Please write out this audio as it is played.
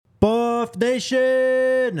Buff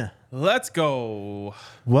Nation! Let's go.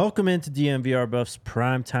 Welcome into DMVR Buffs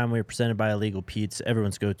Prime Time. We are presented by Illegal Pete's,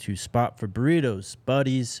 everyone's go-to spot for burritos,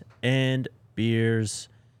 buddies, and beers.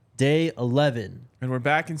 Day 11. And we're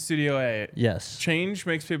back in Studio A. Yes. Change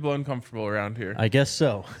makes people uncomfortable around here. I guess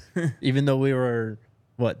so. Even though we were,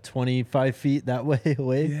 25 feet that way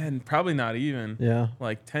away? Yeah, and probably not even. Yeah.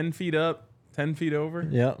 Like 10 feet up, 10 feet over.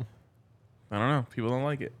 Yeah. I don't know. People don't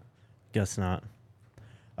like it. Guess not.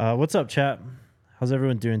 What's up, chat? How's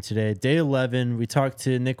everyone doing today? Day 11. We talked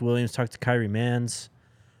to Nick Williams, talked to Kyrie Mans.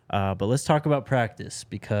 But let's talk about practice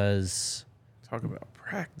because Talk about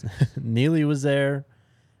practice. Neely was there,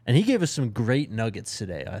 and he gave us some great nuggets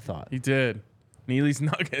today, I thought. He did. Neely's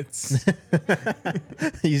Nuggets.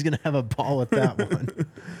 He's going to have a ball with that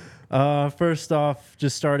one. First off,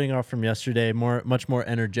 just starting off from yesterday, much more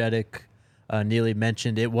energetic. Neely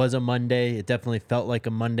mentioned it was a Monday. It definitely felt like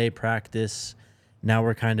a Monday practice. Now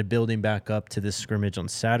we're kind of building back up to this scrimmage on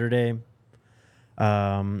Saturday.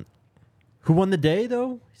 Who won the day,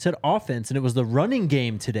 though? He said offense, and it was the running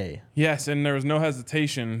game today. Yes, and there was no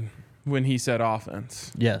hesitation when he said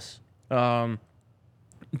offense. Yes.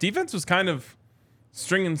 Defense was kind of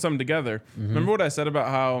stringing some together. Mm-hmm. Remember what I said about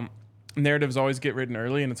how narratives always get written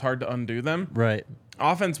early and it's hard to undo them? Right.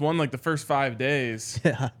 Offense won like the first 5 days.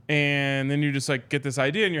 Yeah. And then you just like get this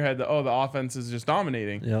idea in your head that, oh, the offense is just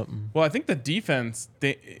dominating. Yep. Well, I think the defense,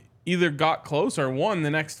 they either got close or won the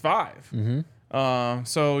next 5. Mm-hmm.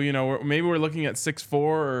 So, maybe we're looking at 6-4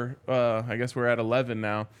 or I guess we're at 11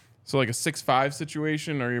 now. So like a 6-5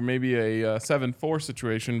 situation or maybe a 7-4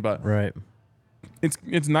 situation. But Right.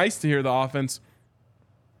 it's nice to hear the offense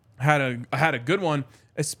had a good one,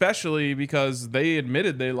 especially because they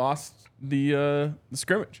admitted they lost the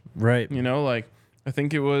scrimmage. Right. I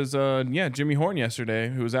think it was Jimmy Horn yesterday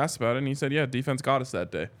who was asked about it, and he said, yeah, defense got us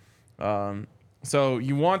that day. So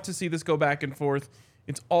you want to see this go back and forth.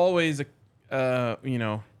 It's always a kind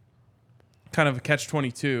of a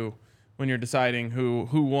catch-22 when you're deciding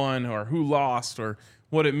who won or who lost or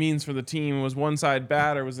what it means for the team. Was one side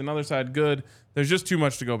bad or was another side good? There's just too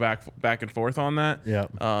much to go back and forth on that. Yeah.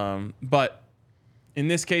 But in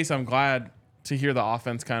this case, I'm glad to hear the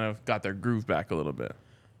offense kind of got their groove back a little bit.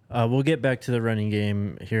 We'll get back to the running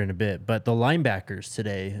game here in a bit, but the linebackers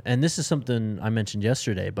today, and this is something I mentioned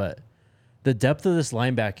yesterday, but the depth of this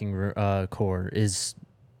linebacking core is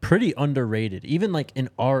pretty underrated, even like in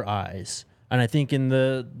our eyes, and I think in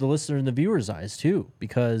the listener and the viewers' eyes too,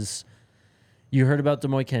 because you heard about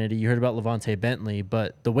Demoy Kennedy, you heard about Levante Bentley,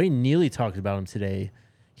 but the way Neely talked about him today,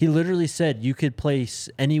 he literally said you could place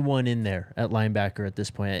anyone in there at linebacker at this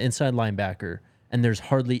point, at inside linebacker, and there's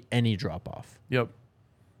hardly any drop-off. Yep.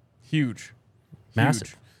 Huge. Massive.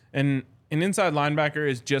 Huge. And an inside linebacker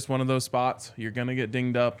is just one of those spots. You're going to get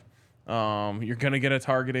dinged up. You're going to get a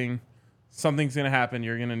targeting. Something's going to happen.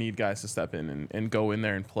 You're going to need guys to step in and go in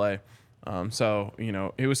there and play.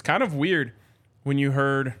 It was kind of weird when you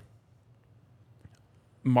heard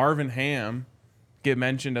Marvin Ham get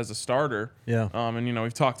mentioned as a starter. Yeah.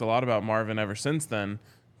 We've talked a lot about Marvin ever since then,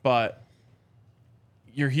 but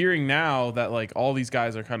you're hearing now that like all these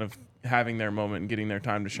guys are kind of having their moment and getting their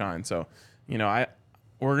time to shine. So, are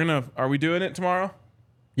we doing it tomorrow?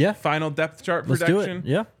 Yeah. Final depth chart Let's projection. do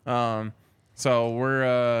it. Yeah. So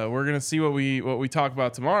we're gonna see what we talk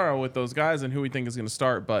about tomorrow with those guys and who we think is gonna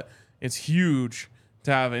start. But it's huge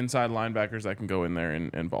to have inside linebackers that can go in there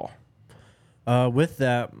and ball. With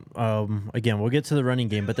that, again, we'll get to the running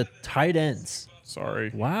game, but the tight ends.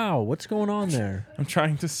 Sorry. Wow, what's going on there? I'm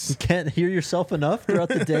trying to. You can't hear yourself enough throughout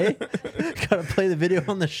the day? Gotta play the video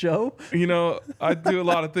on the show? I do a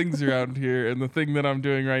lot of things around here, and the thing that I'm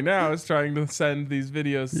doing right now is trying to send these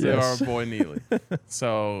videos to our boy Neely.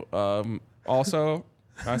 So, also,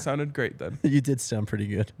 I sounded great then. You did sound pretty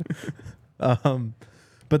good.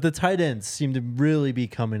 But the tight ends seem to really be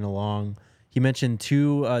coming along. He mentioned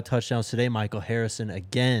 2 touchdowns today. Michael Harrison,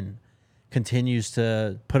 again, continues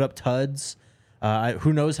to put up tuds.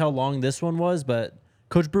 Who knows how long this one was, but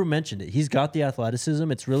Coach Brew mentioned it. He's got the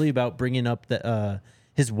athleticism. It's really about bringing up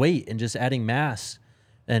his weight and just adding mass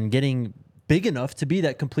and getting big enough to be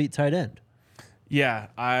that complete tight end. Yeah,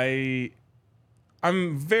 I'm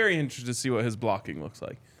very interested to see what his blocking looks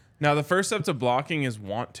like. Now, the first step to blocking is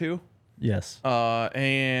want to. Yes.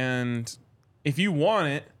 And if you want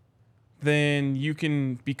it, then you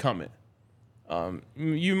can become it.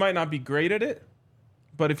 You might not be great at it,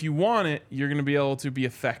 but if you want it, you're going to be able to be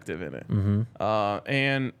effective in it. Mm-hmm.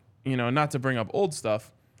 And, not to bring up old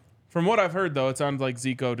stuff. From what I've heard, though, it sounds like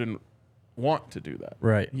Zico didn't want to do that.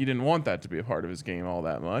 Right. He didn't want that to be a part of his game all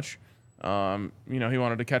that much. He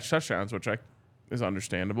wanted to catch touchdowns, which is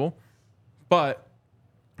understandable. But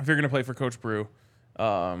if you're going to play for Coach Brew,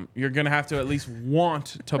 you're going to have to at least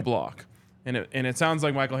want to block. And it sounds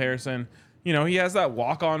like Michael Harrison, he has that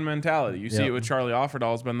walk-on mentality. You see it with Charlie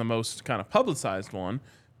Offerdahl has been the most kind of publicized one.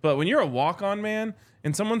 But when you're a walk-on man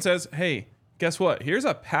and someone says, hey, guess what? Here's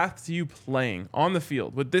a path to you playing on the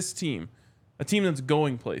field with this team, a team that's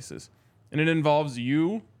going places. And it involves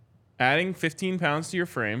you adding 15 pounds to your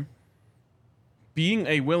frame, being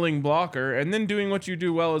a willing blocker, and then doing what you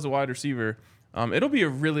do well as a wide receiver. It'll be a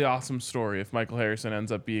really awesome story if Michael Harrison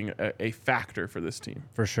ends up being a factor for this team.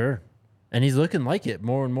 For sure. And he's looking like it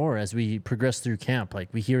more and more as we progress through camp. Like,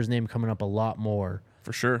 we hear his name coming up a lot more.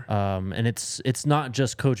 For sure. And it's not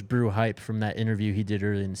just Coach Brew hype from that interview he did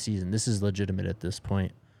early in the season. This is legitimate at this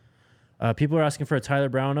point. People are asking for a Tyler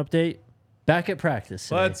Brown update. Back at practice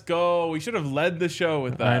today. Let's go. We should have led the show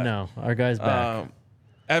with that. I know. Our guy's back.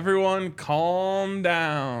 Everyone calm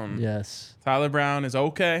down. Yes. Tyler Brown is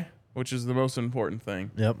okay, which is the most important thing.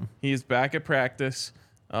 Yep. He's back at practice,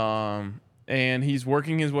 and he's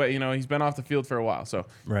working his way. He's been off the field for a while, so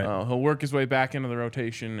right. He'll work his way back into the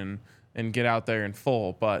rotation and get out there in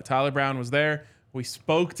full. But Tyler Brown was there. We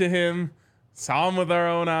spoke to him, saw him with our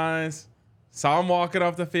own eyes. Saw him walking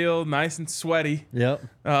off the field, nice and sweaty. Yep.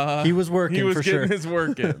 He was working. He was for getting sure. his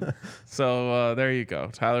work in. So there you go.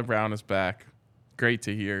 Tyler Brown is back. Great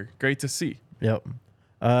to hear. Great to see. Yep.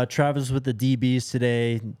 Travis with the DBs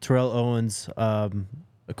today. Terrell Owens,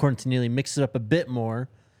 according to Neely, mixed it up a bit more.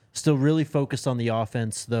 Still really focused on the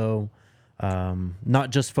offense, though. Not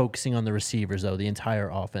just focusing on the receivers, though. The entire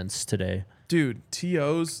offense today. Dude,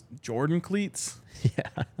 T.O.'s Jordan cleats.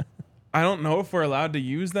 Yeah. I don't know if we're allowed to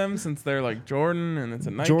use them since they're like Jordan and it's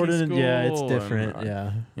a Nike Jordan, school. yeah, it's different.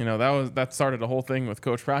 And, yeah. That started a whole thing with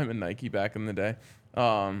Coach Prime and Nike back in the day.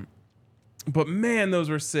 But man, those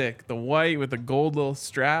were sick. The white with the gold little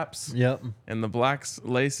straps. Yep. And the black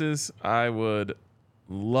laces. I would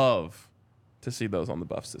love to see those on the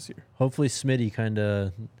Buffs this year. Hopefully Smitty kind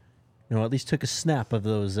of, at least took a snap of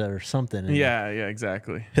those or something. Yeah,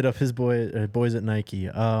 exactly. Hit up his boys at Nike.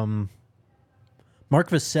 Mark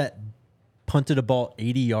Vassett punted a ball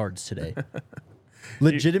 80 yards today.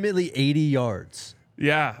 Legitimately 80 yards.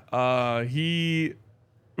 Yeah. He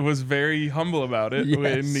was very humble about it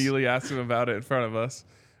when Neely asked him about it in front of us.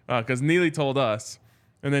 Because Neely told us.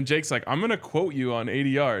 And then Jake's like, I'm going to quote you on 80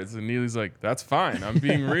 yards. And Neely's like, that's fine. I'm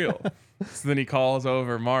being real. So then he calls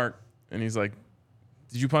over Mark. And he's like,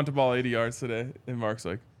 did you punt a ball 80 yards today? And Mark's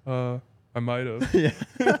like, I might have. Yeah.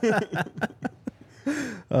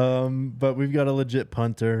 But we've got a legit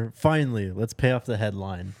punter. Finally, let's pay off the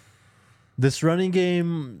headline. This running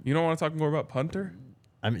game. You don't want to talk more about punter?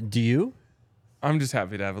 I mean, do you? I'm just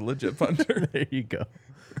happy to have a legit punter. There you go.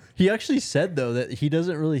 He actually said, though, that he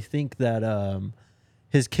doesn't really think that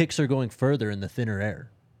his kicks are going further in the thinner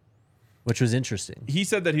air, which was interesting. He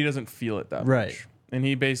said that he doesn't feel it that right. much. And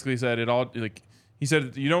he basically said he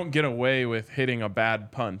said you don't get away with hitting a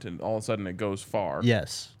bad punt and all of a sudden it goes far.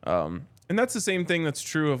 Yes. And that's the same thing that's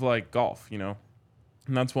true of like golf, And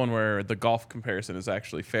that's one where the golf comparison is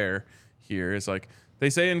actually fair here. Is like they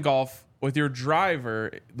say in golf, with your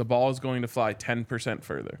driver, the ball is going to fly 10%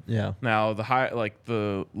 further. Yeah. Now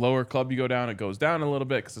the lower club you go down, it goes down a little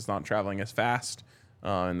bit because it's not traveling as fast,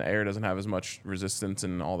 and the air doesn't have as much resistance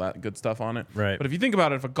and all that good stuff on it. Right. But if you think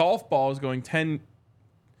about it, if a golf ball is going 10%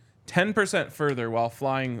 further while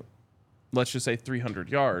flying, let's just say 300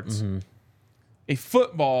 yards, a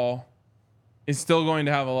football is still going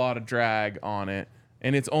to have a lot of drag on it,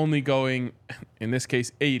 and it's only going, in this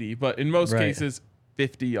case, 80, but in most cases,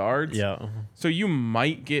 50 yards. Yeah. So you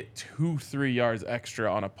might get 2-3 yards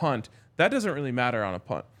extra on a punt. That doesn't really matter on a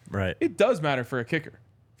punt. Right. It does matter for a kicker.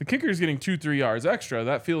 If the kicker is getting 2-3 yards extra,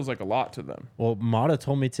 that feels like a lot to them. Well, Mata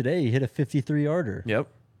told me today he hit a 53-yarder. Yep.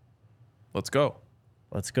 Let's go.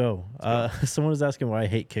 Someone was asking why I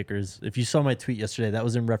hate kickers. If you saw my tweet yesterday, that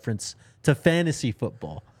was in reference to fantasy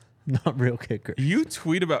football, not real kickers. You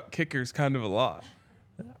tweet about kickers kind of a lot.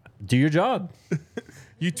 Do your job.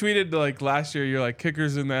 You tweeted like last year, you're like,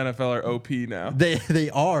 kickers in the NFL are OP now.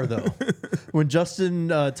 They are, though. When Justin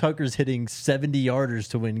Tucker's hitting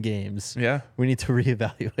 70-yarders to win games, we need to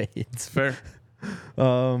reevaluate. It's fair.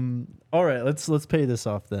 All right, let's pay this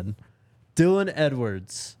off then. Dylan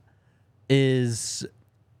Edwards is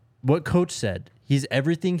what Coach said. He's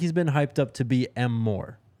everything he's been hyped up to be and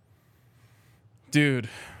more. Dude,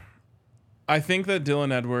 I think that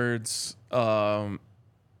Dylan Edwards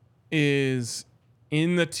is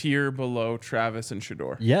in the tier below Travis and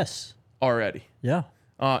Shador. Yes. Already. Yeah.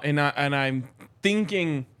 And I'm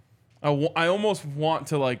thinking, I almost want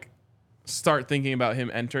to like start thinking about him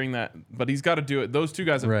entering that, but he's got to do it. Those two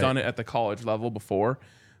guys have done it at the college level before.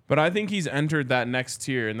 But I think he's entered that next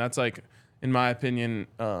tier, and that's like, in my opinion,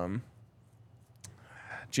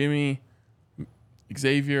 Jimmy,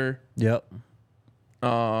 Xavier. Yep.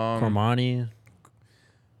 Cormani.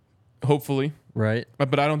 Hopefully. Right.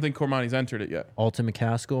 But I don't think Cormani's entered it yet. Alton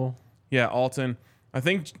McCaskill. Yeah, Alton. I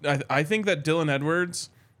think that Dylan Edwards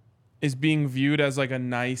is being viewed as like a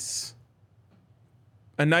nice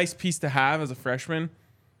piece to have as a freshman.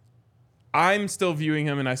 I'm still viewing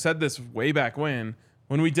him, and I said this way back when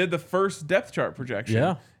we did the first depth chart projection.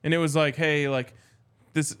 Yeah. And it was like, hey, like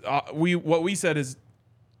this what we said is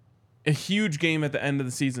a huge game at the end of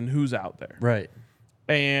the season, who's out there. Right.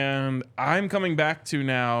 And I'm coming back to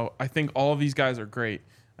now, I think all of these guys are great.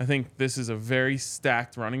 I think this is a very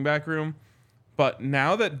stacked running back room. But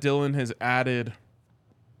now that Dylan has added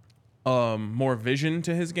more vision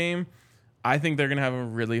to his game, I think they're going to have a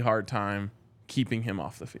really hard time keeping him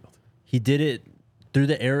off the field. He did it through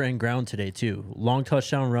the air and ground today, too. Long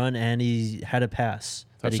touchdown run, and he had a pass.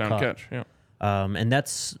 Touchdown catch, yeah. And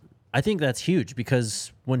I think that's huge,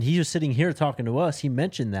 because when he was sitting here talking to us, he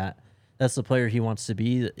mentioned that that's the player he wants to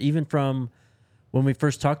be. Even from when we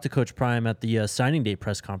first talked to Coach Prime at the signing day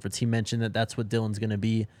press conference, he mentioned that that's what Dylan's going to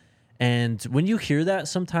be. And when you hear that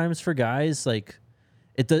sometimes for guys, like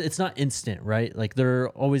it's not instant, right? Like they're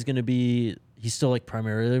always going to be, he's still like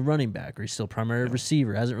primarily running back, or he's still primary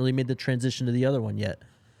receiver, hasn't really made the transition to the other one yet.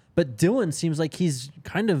 But Dylan seems like he's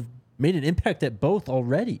kind of made an impact at both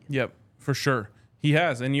already. Yep, for sure. He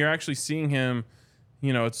has. And you're actually seeing him,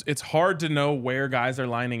 it's hard to know where guys are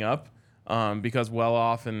lining up because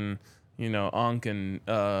Well-Off and, Unk and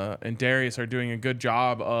Darius are doing a good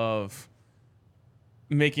job of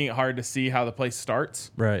making it hard to see how the play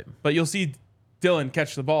starts. Right. But you'll see Dylan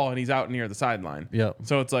catch the ball and he's out near the sideline. Yep.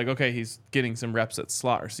 So it's like, okay, he's getting some reps at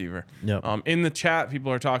slot receiver. Yep. In the chat,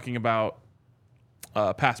 people are talking about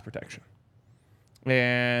pass protection.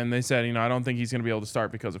 And they said, I don't think he's going to be able to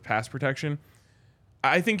start because of pass protection.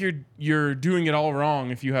 I think you're doing it all wrong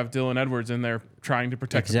if you have Dylan Edwards in there trying to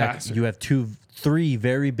protect the passer. You have 3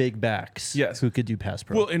 very big backs who could do pass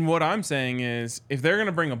pro. Well, and what I'm saying is if they're going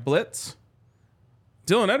to bring a blitz,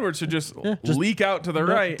 Dylan Edwards should just leak out to the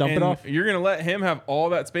right. Dump it off. You're going to let him have all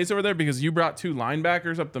that space over there because you brought 2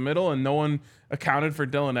 linebackers up the middle and no one accounted for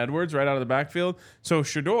Dylan Edwards right out of the backfield. So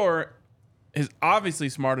Shedeur is obviously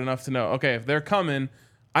smart enough to know, okay, if they're coming,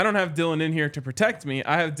 I don't have Dylan in here to protect me.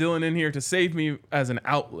 I have Dylan in here to save me as an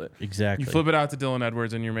outlet. Exactly. You flip it out to Dylan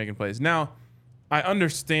Edwards and you're making plays. Now, I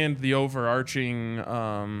understand the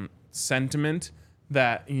overarching sentiment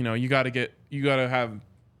that, you got to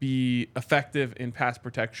be effective in pass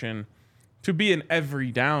protection to be an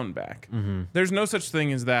every down back. Mm-hmm. There's no such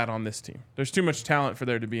thing as that on this team. There's too much talent for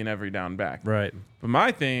there to be an every down back. Right. But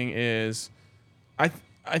my thing is,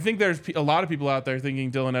 I think there's a lot of people out there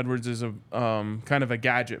thinking Dylan Edwards is a kind of a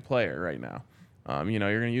gadget player right now.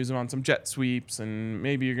 You're going to use him on some jet sweeps, and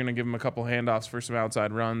maybe you're going to give him a couple handoffs for some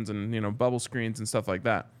outside runs and bubble screens and stuff like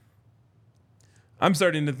that. I'm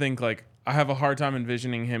starting to think like I have a hard time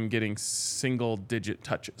envisioning him getting single-digit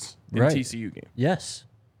touches in TCU game. Yes.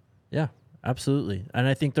 Yeah, absolutely. And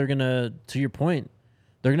I think they're going to your point,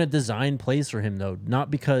 they're going to design plays for him, though,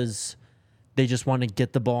 not because they just want to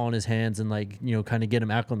get the ball in his hands and kind of get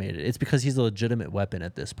him acclimated. It's because he's a legitimate weapon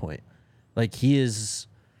at this point. Like he is,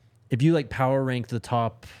 if you power rank the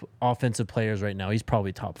top offensive players right now, he's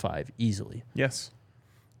probably top 5 easily. Yes.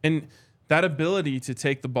 And that ability to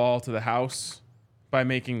take the ball to the house by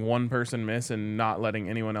making one person miss and not letting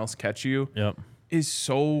anyone else catch you is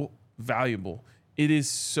so valuable. It is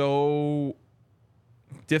so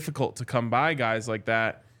difficult to come by guys like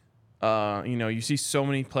that. You see so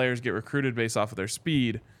many players get recruited based off of their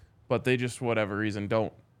speed, but they just, for whatever reason,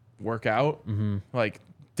 don't work out. Mm-hmm. Like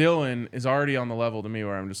Dylan is already on the level to me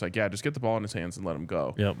where I'm just like, yeah, just get the ball in his hands and let him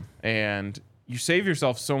go. Yep. And you save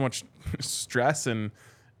yourself so much stress and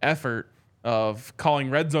effort of calling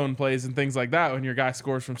red zone plays and things like that when your guy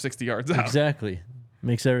scores from 60 yards out. Exactly.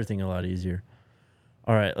 Makes everything a lot easier.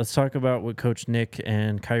 All right, let's talk about what Coach Nick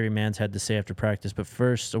and Kyrie Mans had to say after practice. But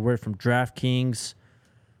first, a word from DraftKings.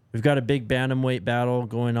 We've got a big bantamweight battle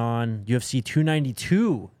going on. UFC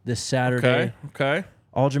 292 this Saturday. Okay.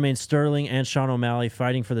 Aljamain Sterling and Sean O'Malley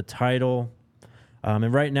fighting for the title.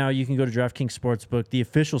 And right now you can go to DraftKings Sportsbook, the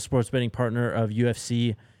official sports betting partner of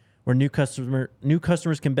UFC, where new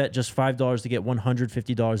customers can bet just $5 to get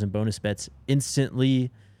 $150 in bonus bets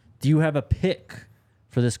instantly. Do you have a pick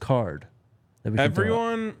for this card?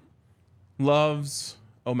 Everyone loves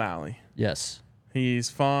O'Malley. Yes. He's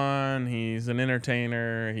fun. He's an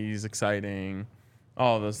entertainer. He's exciting.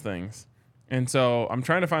 All of those things. And so I'm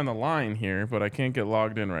trying to find the line here, but I can't get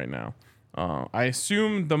logged in right now. I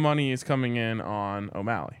assume the money is coming in on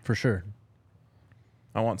O'Malley. For sure.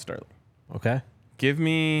 I want Sterling. Okay. Give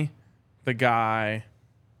me the guy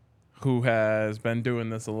who has been doing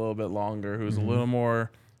this a little bit longer, who's a little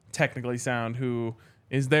more technically sound, who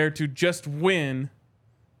is there to just win,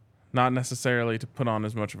 not necessarily to put on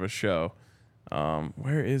as much of a show.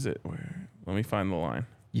 Where is it? Let me find the line.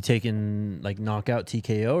 You taking like knockout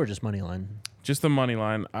TKO or just money line? Just the money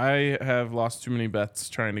line. I have lost too many bets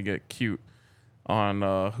trying to get cute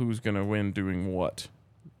on who's going to win doing what.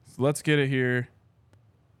 So let's get it here.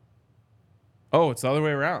 Oh, it's the other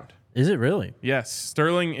way around. Is it really? Yes,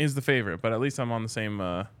 Sterling is the favorite, but at least I'm on the same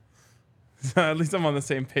at least I'm on the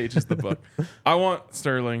same page as the book. I want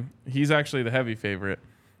Sterling. He's actually the heavy favorite.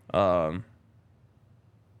 So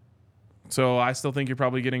I still think you're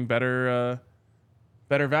probably getting better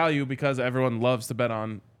value because everyone loves to bet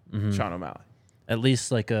on Sean O'Malley. At least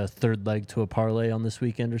like a third leg to a parlay on this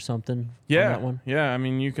weekend or something. Yeah, on that one. Yeah. I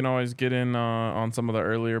mean, you can always get in on some of the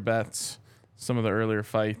earlier bets, some of the earlier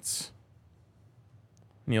fights.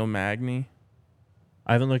 Neil Magny.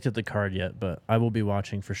 I haven't looked at the card yet, but I will be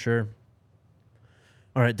watching for sure.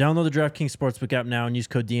 All right, download the DraftKings Sportsbook app now and use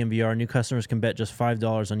code DNVR. New customers can bet just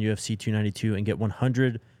 $5 on UFC 292 and get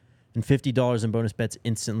 $150 in bonus bets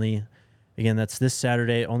instantly. Again, that's this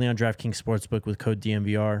Saturday, only on DraftKings Sportsbook with code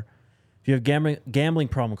DNVR. If you have gambling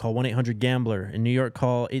problem, call 1-800-GAMBLER. In New York,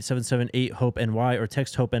 call 877-8-HOPE-NY or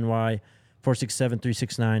text HOPE-NY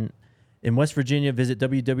 467-369. In West Virginia, visit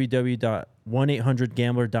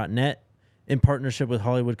www.1800gambler.net in partnership with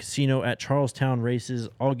Hollywood Casino at Charlestown Races.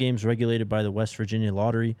 All games regulated by the West Virginia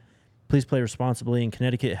Lottery. Please play responsibly. In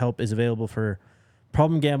Connecticut, help is available for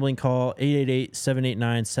problem gambling. Call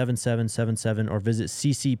 888-789-7777 or visit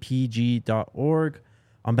ccpg.org.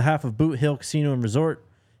 On behalf of Boot Hill Casino and Resort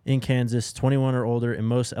in Kansas, 21 or older in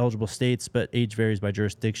most eligible states, but age varies by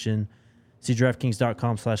jurisdiction. See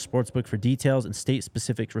DraftKings.com/sportsbook for details and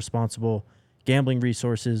state-specific responsible gambling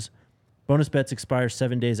resources. Bonus bets expire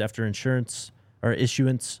 7 days after issuance.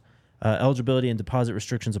 Eligibility and deposit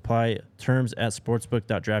restrictions apply. Terms at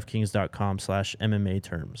sportsbook.draftkings.com/MMA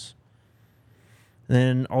terms. And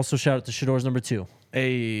then also shout out to Shador's number 2.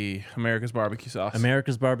 America's barbecue sauce.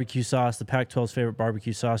 America's barbecue sauce, the Pac-12's favorite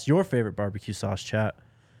barbecue sauce, your favorite barbecue sauce, chat.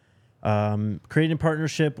 Created in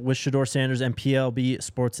partnership with Shador Sanders and PLB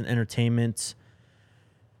Sports and Entertainment.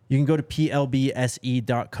 You can go to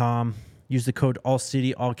plbse.com. Use the code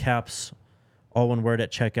ALLCITY, all caps, all one word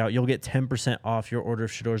at checkout. You'll get 10% off your order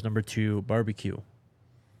of Shador's number 2 barbecue.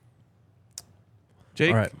 Jake,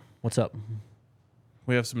 all right, what's up?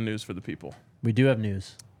 We have some news for the people. We do have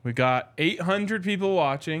news. We got 800 people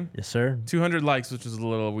watching. Yes, sir. 200 likes, which is a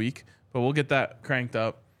little weak, but we'll get that cranked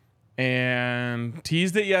up. And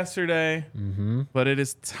teased it yesterday, but it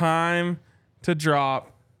is time to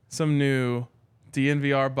drop some new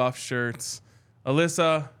DNVR buff shirts.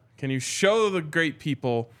 Alyssa, can you show the great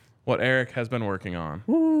people what Eric has been working on?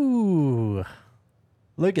 Ooh,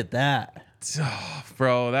 look at that. Oh,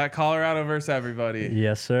 bro, that Colorado versus everybody.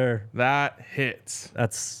 Yes, sir. That hits.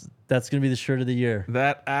 That's going to be the shirt of the year.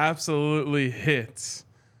 That absolutely hits.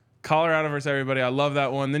 Colorado versus everybody. I love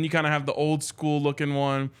that one. Then you kind of have the old school looking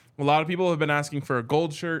one. A lot of people have been asking for a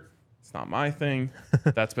gold shirt. It's not my thing.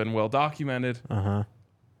 That's been well documented.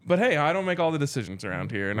 But hey, I don't make all the decisions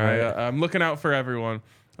around here, and I'm looking out for everyone.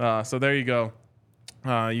 So there you go.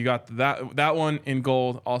 You got that one in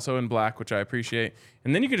gold, also in black, which I appreciate.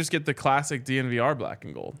 And then you can just get the classic DNVR black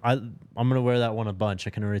and gold. I'm going to wear that one a bunch.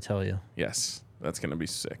 I can already tell you. Yes, that's going to be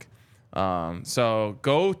sick. So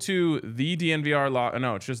go to the DNVR locker.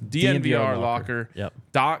 No, it's just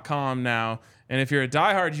DNVRlocker.com now. And if you're a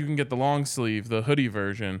diehard, you can get the long sleeve, the hoodie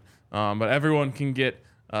version. But everyone can get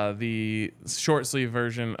the short sleeve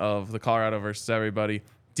version of the Colorado versus everybody.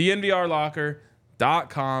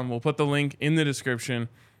 DNVRlocker.com. We'll put the link in the description.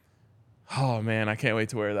 Oh man, I can't wait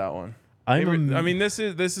to wear that one. That's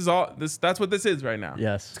what this is right now.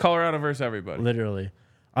 Yes. It's Colorado versus everybody. Literally.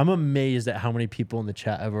 I'm amazed at how many people in the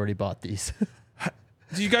chat have already bought these.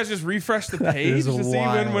 Do you guys just refresh the page to see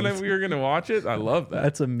when we were going to watch it? I love that.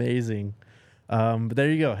 That's amazing. But there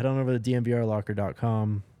you go. Head on over to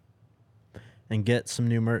DNVRlocker.com and get some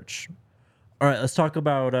new merch. All right, let's talk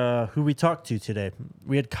about who we talked to today.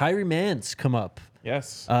 We had Kyrie Mans come up.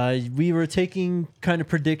 Yes. We were taking kind of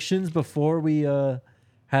predictions before we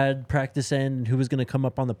had practice end and who was going to come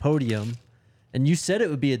up on the podium. And you said it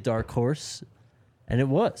would be a dark horse, and it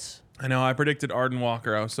was. I know. I predicted Arden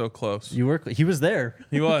Walker. I was so close. He was there.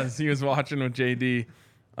 He was. He was watching with JD.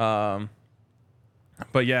 But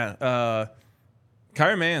yeah,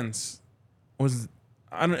 Kyrie Mans was.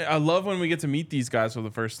 I love when we get to meet these guys for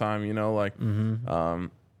the first time. You know, like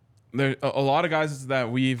there a lot of guys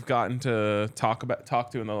that we've gotten to talk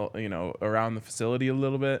to in the around the facility a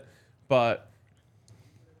little bit, but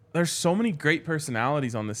there's so many great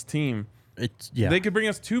personalities on this team. They could bring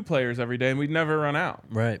us 2 players every day and we'd never run out.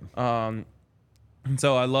 Right. And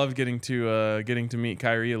so I love getting to meet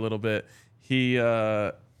Kyrie a little bit. He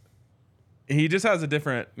just has a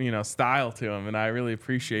different style to him, and I really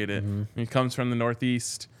appreciate it. He comes from the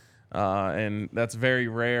Northeast, and that's very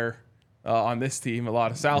rare on this team. A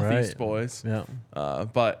lot of Southeast boys. Yeah.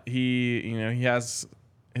 But he has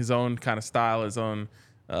his own kind of style, his own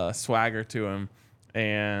swagger to him,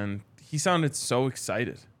 and he sounded so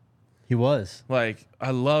excited. He was. Like,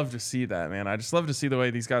 I love to see that, man. I just love to see the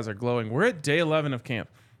way these guys are glowing. We're at day 11 of camp.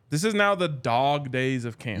 This is now the dog days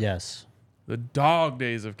of camp. Yes. The dog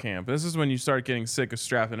days of camp. This is when you start getting sick of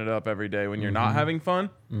strapping it up every day when you're not having fun.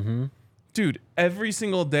 Dude, every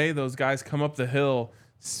single day those guys come up the hill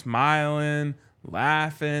smiling,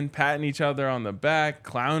 laughing, patting each other on the back,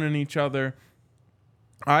 clowning each other.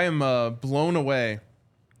 I am blown away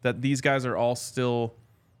that these guys are all still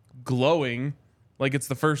glowing like it's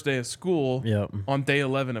the first day of school on day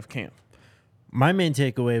 11 of camp. My main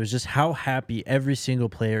takeaway was just how happy every single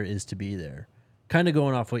player is to be there. Kind of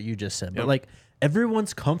going off what you just said, but like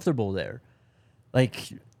everyone's comfortable there.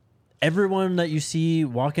 Like everyone that you see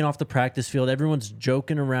walking off the practice field, everyone's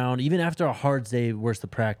joking around. Even after a hard day, where's the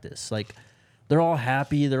practice? Like they're all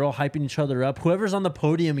happy. They're all hyping each other up. Whoever's on the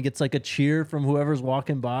podium gets like a cheer from whoever's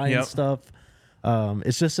walking by and stuff.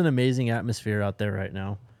 It's just an amazing atmosphere out there right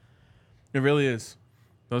now. It really is.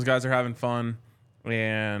 Those guys are having fun,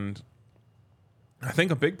 and I think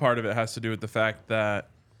a big part of it has to do with the fact that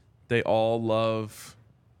they all love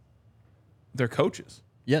their coaches.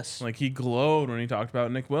 Yes. Like he glowed when he talked about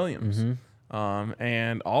Nick Williams.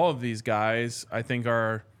 And all of these guys, I think,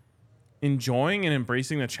 are enjoying and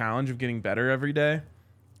embracing the challenge of getting better every day.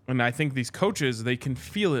 And I think these coaches, they can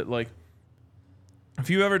feel it. Like if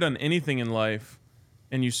you've ever done anything in life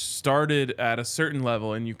and you started at a certain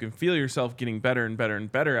level and you can feel yourself getting better and better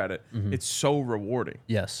and better at it, it's so rewarding.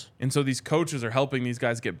 Yes. And so these coaches are helping these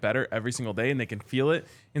guys get better every single day, and they can feel it.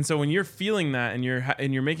 And so when you're feeling that and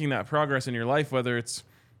you're making that progress in your life, whether it's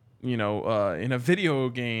in a video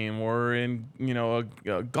game or in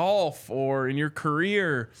a golf or in your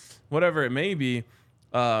career, whatever it may be,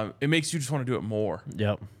 it makes you just want to do it more.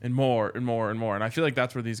 And more and more and more. And I feel like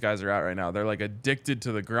that's where these guys are at right now. They're like addicted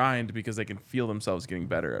to the grind because they can feel themselves getting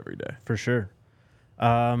better every day. For sure.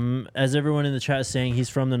 As everyone in the chat is saying, he's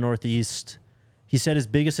from the Northeast. He said his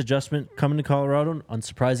biggest adjustment coming to Colorado,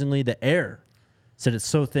 unsurprisingly, the air. Said it's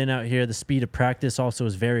so thin out here. The speed of practice also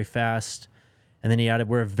is very fast. And then he added,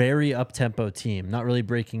 we're a very up-tempo team. Not really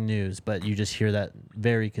breaking news, but you just hear that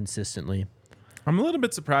very consistently. I'm a little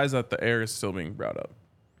bit surprised that the air is still being brought up.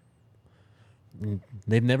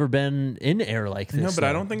 They've never been in air like this. No, but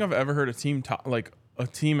I don't think I've ever heard a team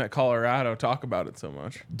at Colorado talk about it so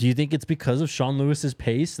much. Do you think it's because of Sean Lewis's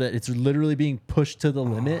pace that it's literally being pushed to the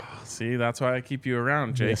limit? See, that's why I keep you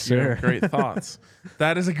around, Jake. Yes, You sir. have great thoughts.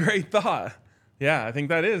 That is a great thought. Yeah, I think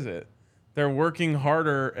that is it. They're working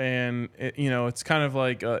harder, and it's kind of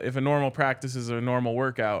like if a normal practice is a normal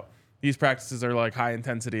workout, these practices are like high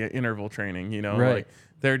intensity interval training. Right. Like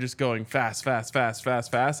they're just going fast, fast, fast,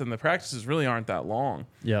 fast, fast, and the practices really aren't that long.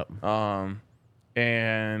 Yep.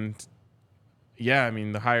 And yeah, I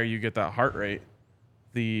mean, the higher you get that heart rate,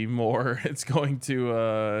 the more it's going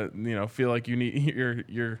to feel like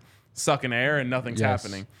you're sucking air and nothing's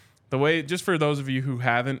happening. The way, just for those of you who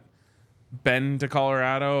haven't been to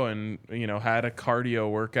Colorado and had a cardio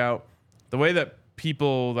workout, the way that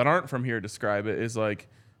people that aren't from here describe it is like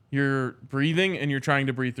you're breathing and you're trying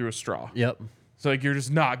to breathe through a straw. Yep. So like you're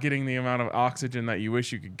just not getting the amount of oxygen that you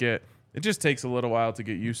wish you could get. It just takes a little while to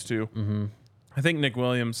get used to. I think Nick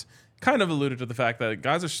Williams kind of alluded to the fact that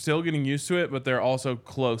guys are still getting used to it, but they're also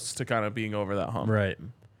close to kind of being over that hump. Right.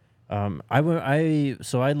 I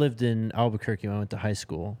lived in Albuquerque when I went to high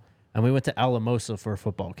school, and we went to Alamosa for a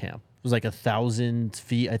football camp. It was like 1,000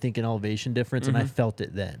 feet, I think, in elevation difference, and I felt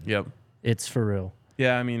it then. Yep. It's for real.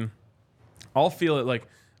 Yeah, I mean, I'll feel it. Like,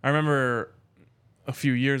 I remember a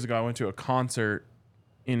few years ago, I went to a concert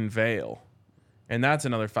in Vail, and that's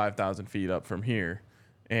another 5,000 feet up from here.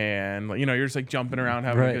 And, you're just like jumping around,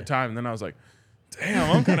 having a good time. And then I was like, damn,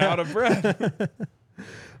 I'm kind of out of breath.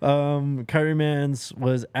 Kyrie Mans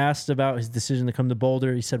was asked about his decision to come to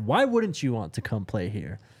Boulder. He said, why wouldn't you want to come play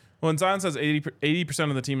here? Well, and Zion says 80%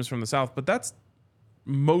 of the team is from the South, but that's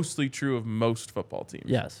mostly true of most football teams.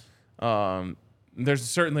 Yes. There's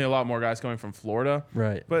certainly a lot more guys coming from Florida.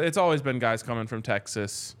 Right. But it's always been guys coming from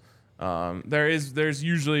Texas. There's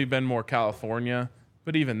usually been more California,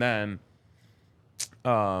 but even then,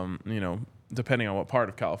 depending on what part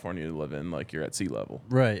of California you live in, like you're at sea level.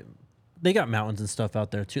 Right. They got mountains and stuff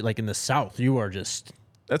out there too. Like in the South, you are just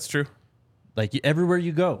That's true. like everywhere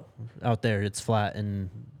you go out there, it's flat and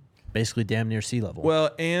basically damn near sea level.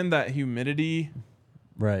 Well, and that humidity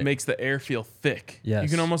makes the air feel thick. Yes. You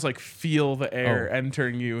can almost like feel the air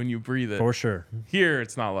entering you when you breathe it. For sure. Here,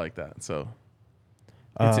 it's not like that. So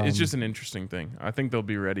it's just an interesting thing. I think they'll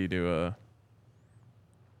be ready to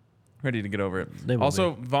get over it.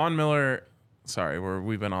 Also, Von Miller. Sorry,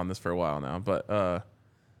 we've been on this for a while now, but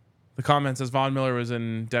the comment says Von Miller was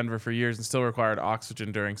in Denver for years and still required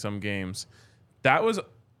oxygen during some games. That was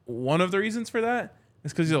one of the reasons for that.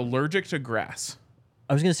 Is because he's allergic to grass.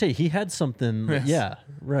 I was gonna say he had something. Yes. Yeah,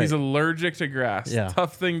 right. He's allergic to grass. Yeah.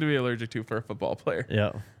 Tough thing to be allergic to for a football player.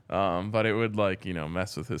 Yeah. But it would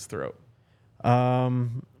mess with his throat.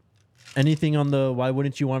 Anything on the why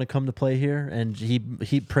wouldn't you want to come to play here? And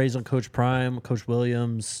he praised on Coach Prime, Coach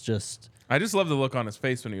Williams. I just love the look on his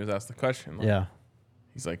face when he was asked the question. Like, yeah.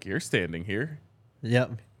 He's like, "You're standing here.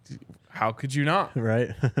 Yep. How could you not?" Right.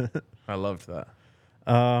 I loved that.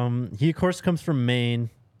 He of course comes from Maine,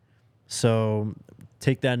 so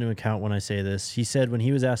take that into account when I say this. He said when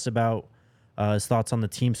he was asked about his thoughts on the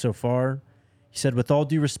team so far, he said, "With all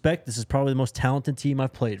due respect, this is probably the most talented team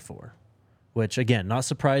I've played for." Which, again, not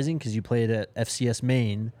surprising because you played at FCS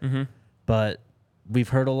Maine, but we've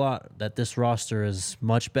heard a lot that this roster is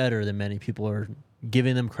much better than many people are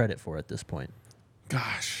giving them credit for at this point.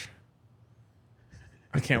 Gosh.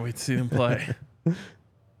 I can't wait to see them play.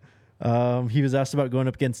 He was asked about going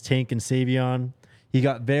up against Tank and Savion. He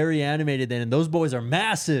got very animated then, and those boys are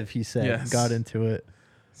massive, he said. Yes. Got into it.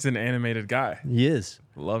 He's an animated guy. He is.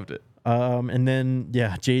 Loved it. And then,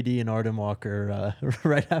 JD and Arden Walker,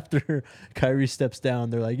 right after Kyrie steps down,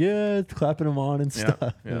 they're like, yeah, clapping him on and stuff.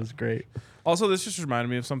 Yeah. It was great. Also, this just reminded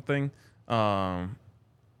me of something from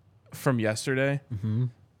yesterday. Mm-hmm.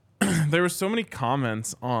 There were so many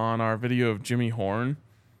comments on our video of Jimmy Horn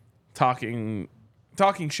talking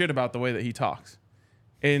shit about the way that he talks.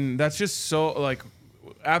 And that's just so,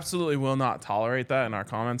 absolutely will not tolerate that in our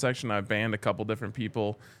comment section. I've banned a couple different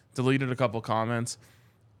people, deleted a couple comments.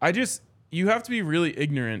 You have to be really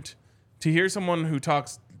ignorant to hear someone who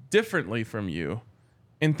talks differently from you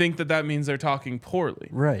and think that means they're talking poorly.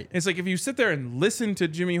 Right. It's like if you sit there and listen to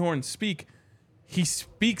Jimmy Horn speak, he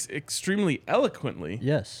speaks extremely eloquently.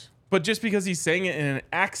 Yes. But just because he's saying it in an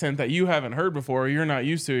accent that you haven't heard before, or you're not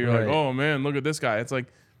used to, you're like, oh man, look at this guy. It's like,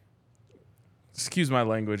 excuse my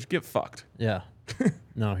language, get fucked. Yeah.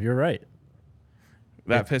 No, you're right.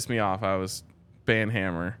 That pissed me off. I was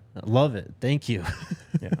banhammer. Love it. Thank you.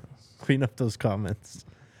 Yeah. Clean up those comments.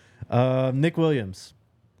 Nick Williams.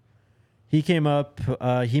 He came up.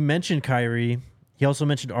 He mentioned Kyrie. He also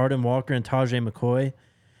mentioned Arden Walker and Tajay McCoy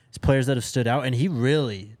as players that have stood out, and he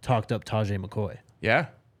really talked up Tajay McCoy. Yeah.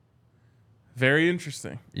 Very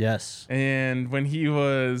interesting. Yes. And when he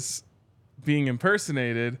was being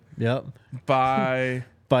impersonated by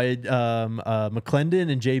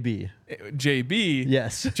McClendon and JB.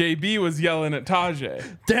 Yes. JB was yelling at Tajay.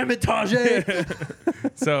 Damn it,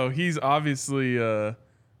 Tajay. So he's obviously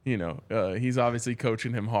he's obviously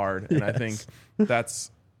coaching him hard, and I think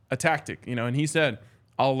that's a tactic, and he said,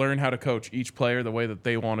 I'll learn how to coach each player the way that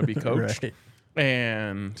they want to be coached. Right.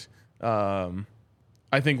 And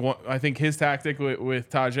I think his tactic with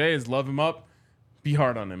Tajay is love him up, be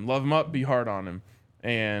hard on him. Love him up, be hard on him.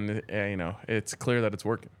 And, it's clear that it's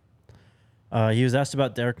working. He was asked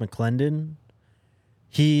about Derek McClendon.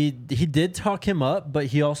 He did talk him up, but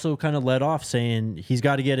he also kind of led off saying he's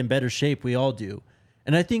got to get in better shape. We all do.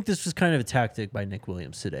 And I think this was kind of a tactic by Nick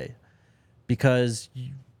Williams today because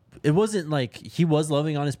it wasn't like he was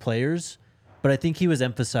loving on his players, but I think he was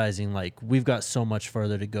emphasizing, we've got so much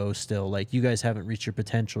further to go still. You guys haven't reached your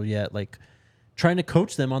potential yet. Trying to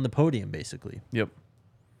coach them on the podium, basically. Yep.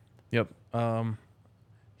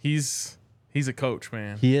 He's a coach,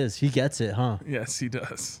 man. He is. He gets it, huh? Yes, he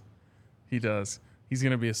does. He does. He's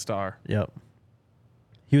going to be a star. Yep.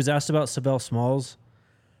 He was asked about Sabell Smalls.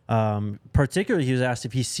 Particularly, he was asked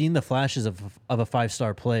if he's seen the flashes of a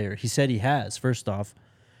 5-star player. He said he has, first off.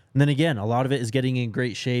 And then again, a lot of it is getting in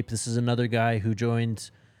great shape. This is another guy who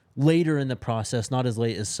joined later in the process, not as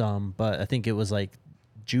late as some, but I think it was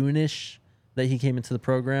June-ish that he came into the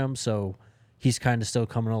program. So he's kind of still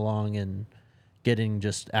coming along and getting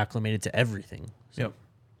just acclimated to everything. So.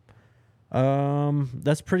 Yep.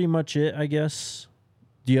 That's pretty much it, I guess.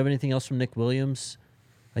 Do you have anything else from Nick Williams?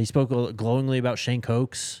 He spoke glowingly about Shane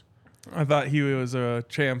Cokes. I thought he was a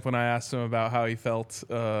champ when I asked him about how he felt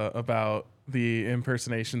about the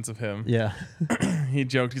impersonations of him. Yeah. He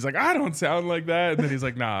joked. He's like, I don't sound like that. And then he's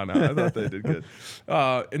like, no, I thought they did good.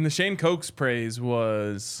 And the Shane Koch's praise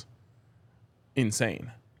was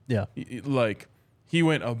insane. Yeah. Like, he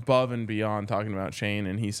went above and beyond talking about Shane,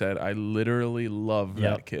 and he said, I literally love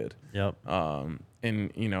that kid. Yep.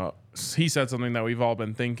 And, you know, he said something that we've all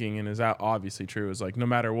been thinking and is obviously true, is like, no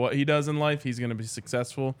matter what he does in life, he's going to be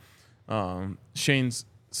successful. Shane's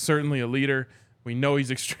certainly a leader. We know he's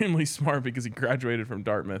extremely smart because he graduated from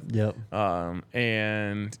Dartmouth. Yep.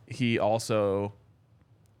 And he also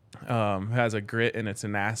has a grit and a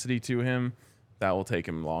tenacity to him that will take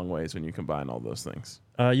him long ways when you combine all those things.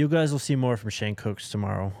 You guys will see more from Shane Koch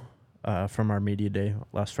tomorrow from our media day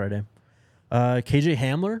last Friday. KJ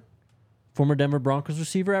Hamler, former Denver Broncos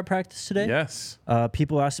receiver at practice today. Yes.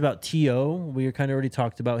 People asked about T.O. We kind of already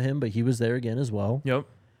talked about him, but he was there again as well. Yep.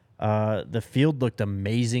 The field looked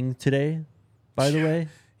amazing today, by the way.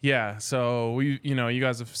 Yeah. So you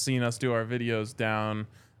guys have seen us do our videos down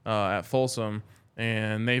at Folsom,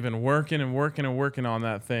 and they've been working on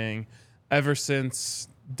that thing ever since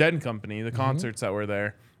Dead and Company, the concerts that were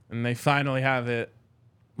there, and they finally have it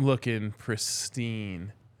looking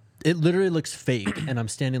pristine. It literally looks fake, and I'm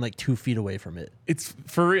standing like 2 feet away from it. It's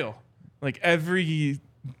for real. Like every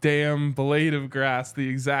damn blade of grass the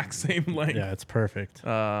exact same length. Yeah, it's perfect.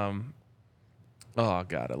 Oh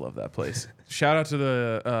God, I love that place. Shout out to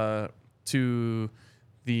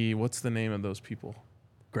the what's the name of those people?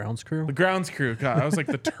 Grounds crew? The grounds crew. God, I was like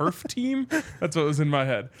the turf team. That's what was in my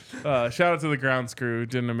head. Shout out to the grounds crew.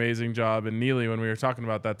 Did an amazing job. And Neely, when we were talking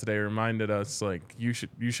about that today, reminded us like you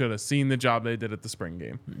should have seen the job they did at the spring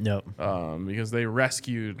game. Nope. Because they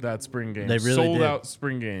rescued that spring game. They really sold did. out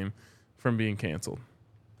spring game from being canceled.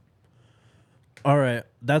 All right,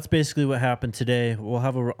 that's basically what happened today. I'll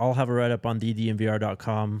have a write up on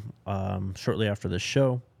ddnvr.com shortly after this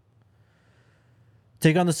show.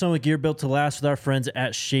 Take on the sun with gear built to last with our friends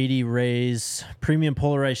at Shady Rays. Premium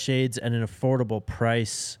polarized shades at an affordable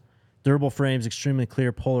price. Durable frames, extremely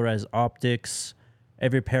clear polarized optics.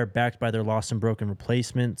 Every pair backed by their lost and broken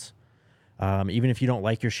replacement. Even if you don't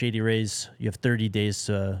like your Shady Rays, you have 30 days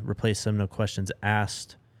to replace them, no questions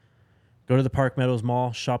asked. Go to the Park Meadows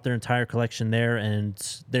Mall, shop their entire collection there, and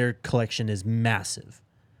their collection is massive.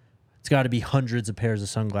 It's got to be hundreds of pairs of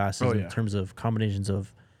sunglasses in terms of combinations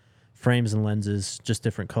of frames and lenses, just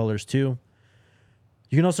different colors too.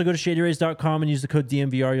 You can also go to shadyrays.com and use the code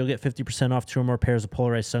DMVR. You'll get 50% off 2 or more pairs of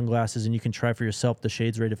polarized sunglasses, and you can try for yourself the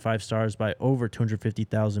shades rated 5 stars by over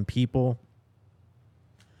 250,000 people.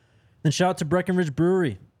 Then shout out to Breckenridge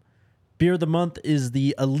Brewery. Beer of the month is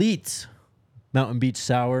the Elite Mountain Beach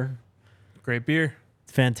Sour. Great beer.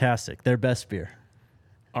 Fantastic. Their best beer.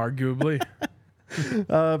 Arguably.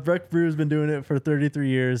 Breck Brew's been doing it for 33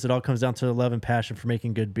 years. It all comes down to love and passion for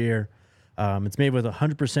making good beer. It's made with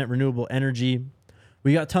 100% renewable energy.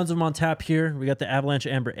 We got tons of them on tap here. We got the Avalanche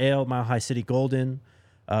Amber Ale, Mile High City Golden.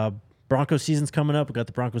 Broncos season's coming up. We got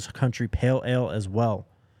the Broncos Country Pale Ale as well.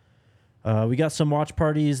 We got some watch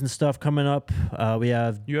parties and stuff coming up. We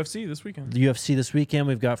have UFC this weekend. the UFC this weekend.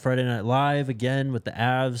 We've got Friday Night Live again with the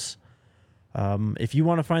Avs. If you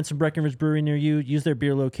want to find some Breckenridge Brewery near you, use their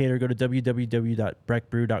beer locator. Go to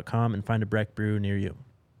www.breckbrew.com and find a Breck Brew near you.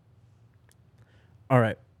 All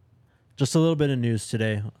right. Just a little bit of news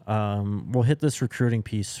today. We'll hit this recruiting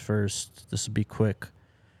piece first. This will be quick.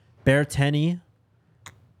 Bear Tenney,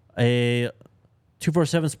 a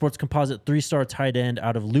 247 Sports Composite 3-star tight end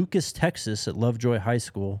out of Lucas, Texas at Lovejoy High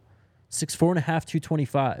School. 6'4.5",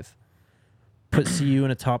 225. Put CU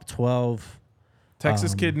in a top 12.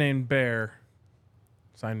 Texas kid named Bear.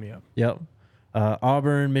 Sign me up. Yep.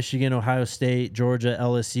 Auburn, Michigan, Ohio State, Georgia,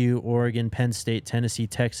 LSU, Oregon, Penn State, Tennessee,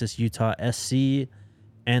 Texas, Utah, SC,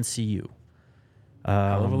 and CU.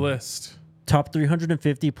 Hell of a list. Top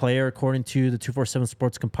 350 player according to the 247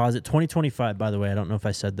 Sports Composite. 2025, by the way. I don't know if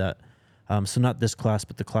I said that. So not this class,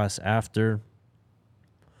 but the class after.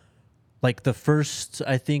 Like the first,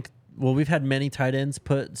 I think, well, we've had many tight ends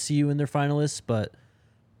put CU in their finalists, but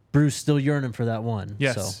Bruce still yearning for that one.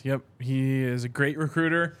 Yes. So. Yep. He is a great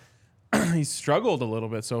recruiter. He's struggled a little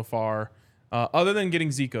bit so far, other than getting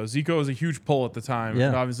Zico. Zico was a huge pull at the time. Yeah.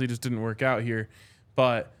 It obviously just didn't work out here,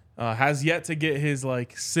 but has yet to get his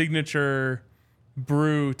like signature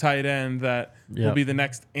Brew tight end that will be the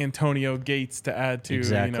next Antonio Gates to add to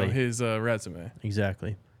his resume.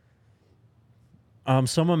 Exactly.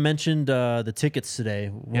 Someone mentioned the tickets today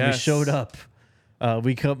when we showed up.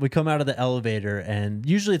 We come out of the elevator, and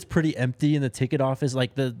usually it's pretty empty in the ticket office.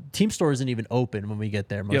 Like the team store isn't even open when we get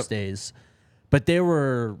there most days. But there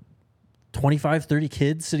were 25, 30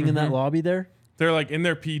 kids sitting in that lobby there. They're like in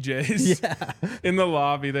their PJs in the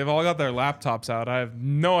lobby. They've all got their laptops out. I have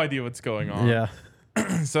no idea what's going on. Yeah.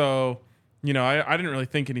 So, you know, I didn't really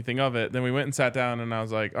think anything of it. Then we went and sat down, and I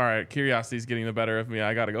was like, all right, curiosity's getting the better of me.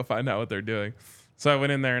 I got to go find out what they're doing. So I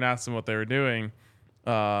went in there and asked them what they were doing.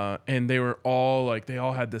 And they were all like, they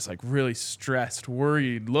all had this like really stressed,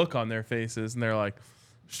 worried look on their faces. And they're like,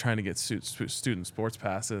 just trying to get student sports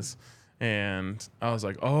passes. And I was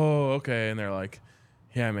like, oh, okay. And they're like,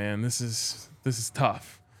 yeah, man, this is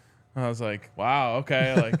tough. I was like, wow,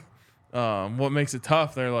 okay. Like, what makes it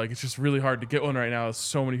tough? They're like, it's just really hard to get one right now.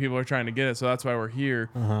 So many people are trying to get it. So that's why we're here.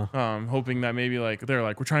 Hoping that maybe like, they're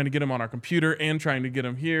like, we're trying to get them on our computer and trying to get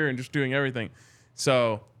them here and just doing everything.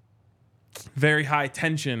 So very high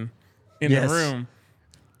tension in the room.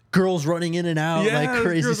 Girls running in and out like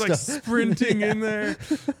crazy girls stuff. Like sprinting in there.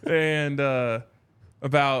 And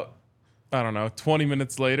about, I don't know, 20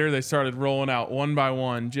 minutes later, they started rolling out one by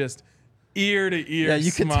one, just ear to ear. Yeah, you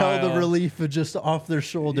could tell the relief of just off their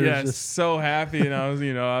shoulders. Yeah, just so happy. And I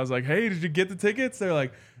was like, hey, did you get the tickets? They're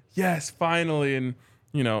like, yes, finally. And,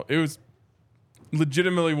 you know, it was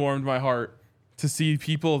legitimately warmed my heart to see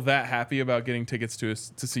people that happy about getting tickets to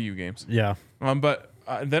CU games. Yeah. But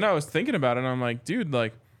then I was thinking about it, and I'm like, dude,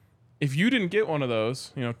 like, if you didn't get one of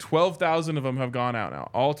those, you know, 12,000 of them have gone out now.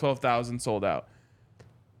 All 12,000 sold out.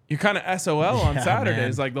 You're kind of SOL on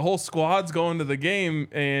Saturdays. Man. Like, the whole squad's going to the game,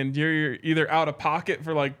 and you're either out of pocket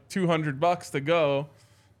for like $200 to go,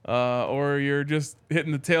 or you're just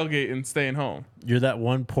hitting the tailgate and staying home. You're that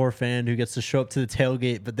one poor fan who gets to show up to the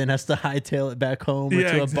tailgate, but then has to hightail it back home or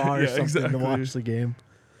to a bar or something to watch the game.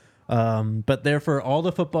 But they're for all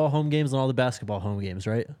the football home games and all the basketball home games,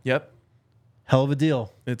 right? Yep. Hell of a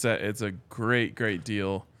deal. It's a great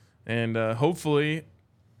deal, and hopefully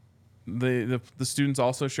the students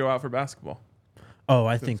also show out for basketball. Oh,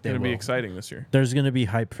 I think they're going to be exciting this year. There's going to be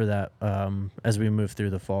hype for that as we move through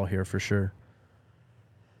the fall here for sure.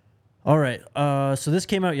 All right. So this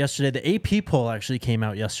came out yesterday. The AP poll actually came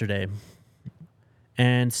out yesterday.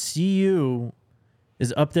 And CU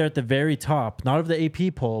is up there at the very top, not of the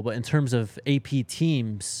AP poll, but in terms of AP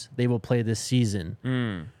teams they will play this season.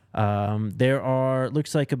 There are,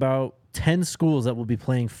 looks like about 10 schools that will be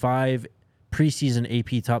playing 5 preseason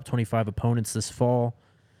AP top 25 opponents this fall.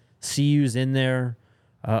 CU's in there.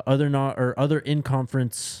 Other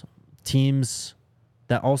in-conference teams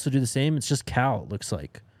that also do the same. It's just Cal, it looks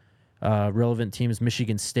like. Relevant teams,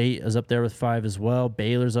 Michigan State is up there with 5 as well.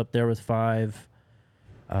 Baylor's up there with 5.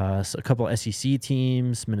 So a couple SEC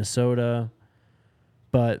teams, Minnesota.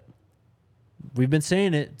 But we've been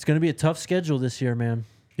saying it. It's going to be a tough schedule this year, man.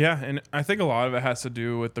 Yeah, and I think a lot of it has to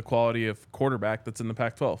do with the quality of quarterback that's in the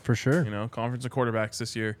Pac-12. For sure. You know, conference of quarterbacks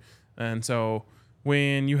this year. And so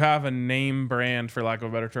when you have a name brand, for lack of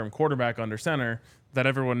a better term, quarterback under center that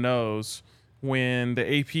everyone knows, when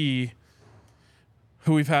the AP,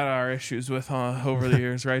 who we've had our issues with over the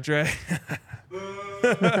years, right, Dre?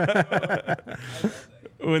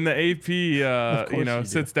 When the AP,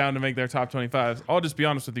 sits down to make their top 25s, I'll just be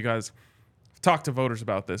honest with you guys. Talk to voters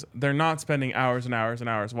about this. They're not spending hours and hours and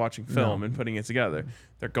hours watching film and putting it together.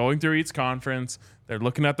 They're going through each conference. They're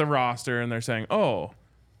looking at the roster and they're saying, "Oh,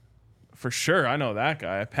 for sure, I know that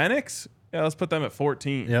guy. Penix, yeah, let's put them at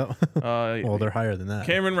 14. Yep. Well, they're higher than that.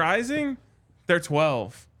 Cameron Rising, they're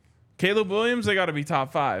 12. Caleb Williams, they got to be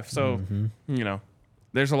top 5. So,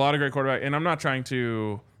 there's a lot of great quarterback. And I'm not trying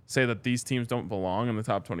to say that these teams don't belong in the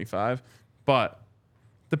top 25, but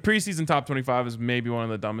the preseason top 25 is maybe one of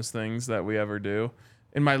the dumbest things that we ever do.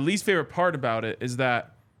 And my least favorite part about it is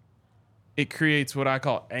that it creates what I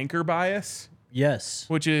call anchor bias. Yes.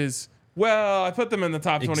 Which is, well, I put them in the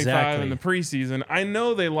top 25 in the preseason. I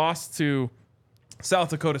know they lost to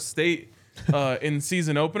South Dakota State in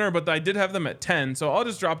season opener, but I did have them at 10, so I'll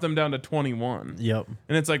just drop them down to 21. Yep.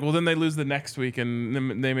 And it's like, well, then they lose the next week and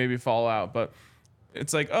then they maybe fall out. But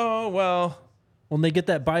it's like, oh, well. When they get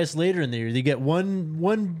that bias later in the year, they get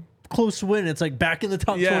one close win. It's like back in the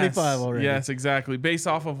top 25 already. Yes, exactly. Based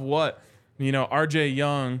off of what, RJ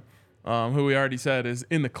Young, who we already said is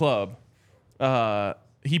in the club,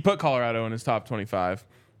 he put Colorado in his top 25.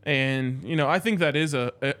 And, I think that is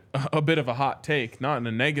a bit of a hot take, not in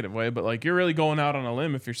a negative way, but like you're really going out on a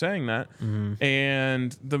limb if you're saying that. Mm-hmm.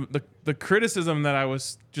 And the criticism that I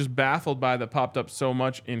was just baffled by that popped up so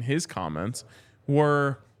much in his comments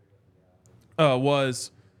was,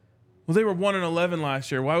 well, they were 1-11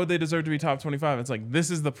 last year. Why would they deserve to be top 25? It's like,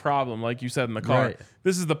 this is the problem, like you said in the car. Right.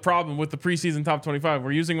 This is the problem with the preseason top 25.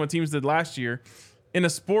 We're using what teams did last year in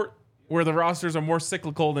a sport where the rosters are more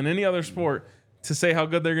cyclical than any other sport to say how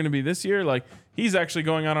good they're going to be this year. Like, he's actually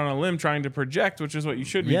going out on a limb trying to project, which is what you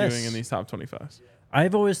should be doing in these top 25s.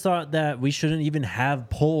 I've always thought that we shouldn't even have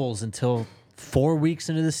polls until 4 weeks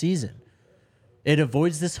into the season. It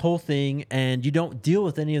avoids this whole thing, and you don't deal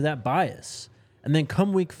with any of that bias. And then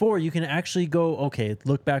come week 4, you can actually go, okay,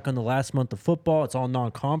 look back on the last month of football. It's all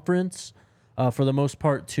non-conference for the most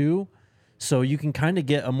part, too. So you can kind of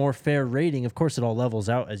get a more fair rating. Of course, it all levels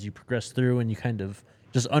out as you progress through and you kind of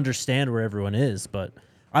just understand where everyone is. But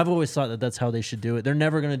I've always thought that that's how they should do it. They're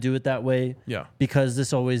never going to do it that way. Yeah. Because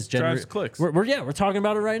this always drives clicks. We're talking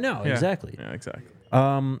about it right now. Yeah. Exactly. Yeah, exactly.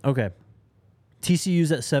 Okay.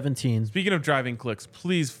 TCU's at 17. Speaking of driving clicks,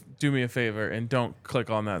 please do me a favor and don't click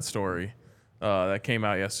on that story that came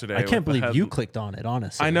out yesterday. I can't believe you clicked on it,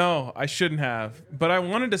 honestly. I know. I shouldn't have. But I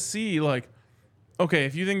wanted to see, like, okay,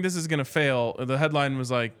 if you think this is going to fail, the headline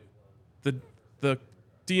was like, the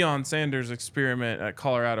Deion Sanders experiment at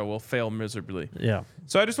Colorado will fail miserably. Yeah.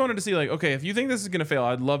 So I just wanted to see, like, okay, if you think this is going to fail,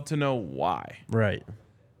 I'd love to know why. Right.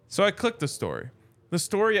 So I clicked the story. The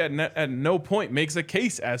story at no point makes a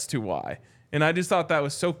case as to why. And I just thought that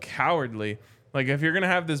was so cowardly. Like, if you're going to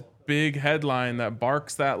have this big headline that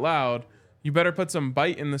barks that loud, you better put some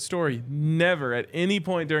bite in the story. Never at any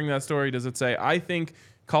point during that story does it say, I think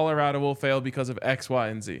Colorado will fail because of X, Y,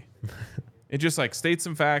 and Z. It just, like, states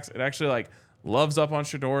some facts. It actually, like, loves up on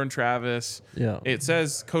Shador and Travis. Yeah. It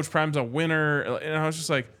says Coach Prime's a winner. And I was just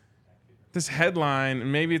like, this headline,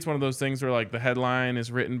 and maybe it's one of those things where, like, the headline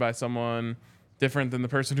is written by someone different than the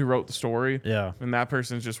person who wrote the story. Yeah. And that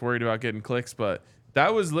person's just worried about getting clicks. But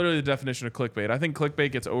that was literally the definition of clickbait. I think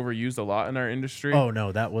clickbait gets overused a lot in our industry. Oh,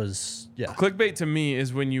 no, that was, yeah. Clickbait to me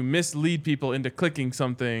is when you mislead people into clicking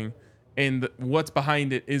something and what's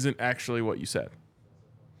behind it isn't actually what you said.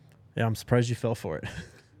 Yeah, I'm surprised you fell for it.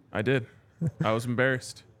 I did. I was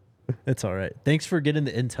embarrassed. It's all right. Thanks for getting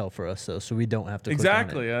the intel for us, though, so we don't have to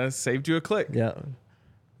Exactly. click on it. I saved you a click. Yeah.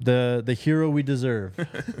 The hero we deserve.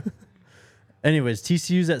 Anyways,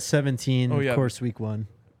 TCU's at 17, of course, week 1.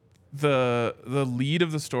 The lead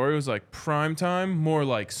of the story was like prime time, more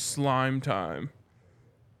like slime time.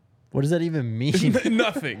 What does that even mean?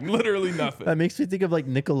 Nothing. Literally nothing. That makes me think of like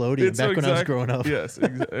Nickelodeon back when I was growing up. Yes,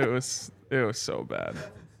 it was so bad.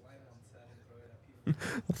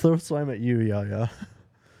 I'll throw slime at you, yeah.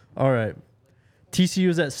 All right. TCU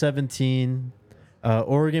was at 17.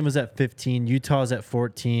 Oregon was at 15. Utah's at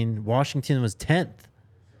 14. Washington was 10th.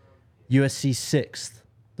 USC 6th.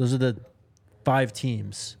 Those are the 5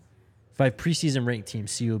 teams. 5 preseason ranked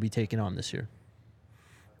teams CU will be taking on this year.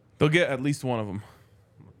 They'll get at least one of them.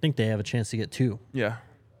 I think they have a chance to get 2. Yeah.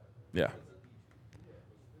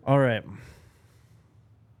 All right.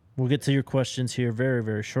 We'll get to your questions here very,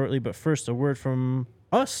 very shortly. But first, a word from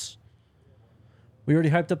us. We already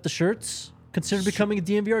hyped up the shirts. Consider becoming a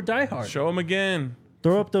DNVR diehard. Show them again.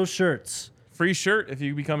 Throw up those shirts. Free shirt if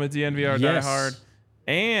you become a DNVR diehard.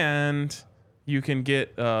 And you can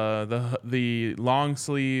get the long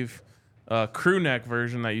sleeve crew neck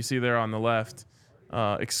version that you see there on the left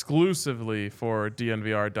exclusively for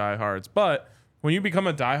DNVR diehards. But when you become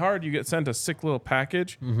a diehard, you get sent a sick little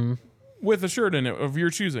package with a shirt in it of your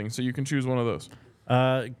choosing. So you can choose one of those.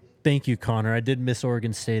 Thank you, Connor. I did miss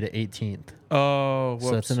Oregon State at 18th. Oh, whoops.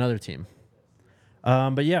 So that's another team.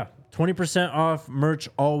 But yeah, 20% off merch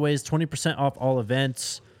always, 20% off all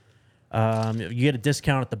events. You get a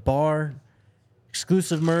discount at the bar,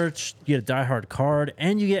 exclusive merch, you get a diehard card,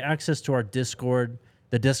 and you get access to our Discord.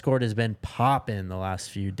 The Discord has been popping the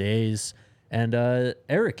last few days. And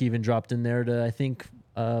Eric even dropped in there to, I think,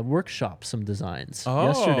 workshop some designs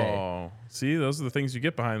yesterday. See, those are the things you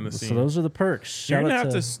get behind the scenes. So those are the perks. You're going to have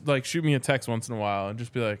to like shoot me a text once in a while and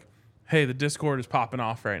just be like, hey, the Discord is popping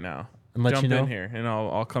off right now. And let Jump you know in here, and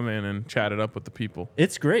I'll come in and chat it up with the people.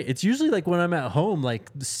 It's great. It's usually like when I'm at home, like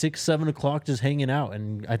 6, 7 o'clock, just hanging out.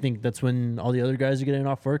 And I think that's when all the other guys are getting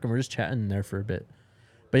off work, and we're just chatting there for a bit.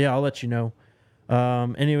 But yeah, I'll let you know.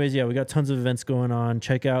 Anyways, yeah, we got tons of events going on.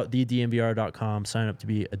 Check out thednvr.com. Sign up to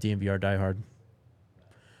be a DNVR diehard.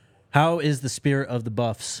 How is the spirit of the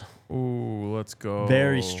Buffs? Ooh, let's go.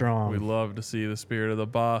 Very strong. We love to see the spirit of the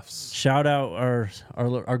Buffs. Shout out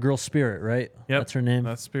our girl Spirit, right? Yep, that's her name.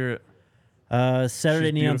 That's Spirit. Saturday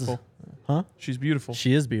She's Neon's. beautiful. Huh? She's beautiful.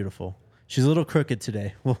 She is beautiful. She's a little crooked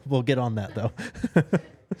today. We'll get on that though.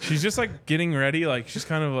 She's just like getting ready. Like she's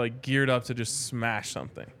kind of like geared up to just smash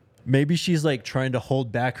something. Maybe she's like trying to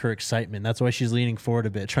hold back her excitement. That's why she's leaning forward a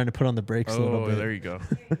bit, trying to put on the brakes a little bit. Oh, there you go.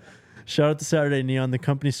 Shout out to Saturday Neon. The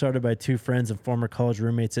company started by 2 friends and former college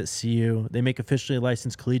roommates at CU. They make officially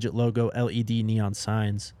licensed collegiate logo LED neon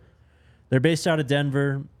signs. They're based out of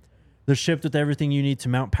Denver. They're shipped with everything you need to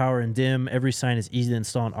mount, power, and dim. Every sign is easy to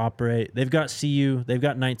install and operate. They've got CU. They've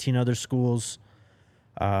got 19 other schools.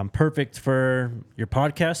 Perfect for your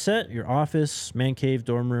podcast set, your office, man cave,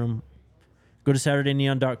 dorm room. Go to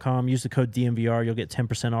SaturdayNeon.com. Use the code DMVR. You'll get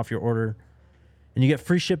 10% off your order. And you get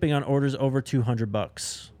free shipping on orders over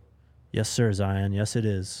 $200. Yes, sir, Zion. Yes, it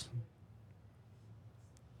is.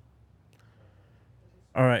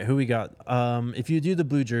 All right, who we got? If you do the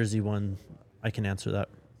blue jersey one, I can answer that.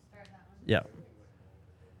 Yeah.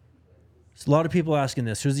 So a lot of people asking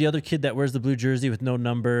this. Who's the other kid that wears the blue jersey with no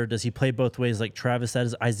number? Does he play both ways like Travis? That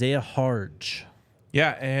is Isaiah Harge.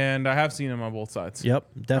 Yeah, and I have seen him on both sides. Yep,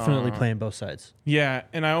 definitely playing both sides. Yeah,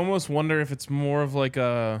 and I almost wonder if it's more of like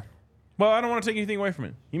a... Well, I don't want to take anything away from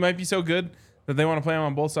him. He might be so good that they want to play him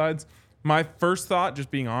on both sides. My first thought,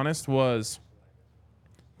 just being honest, was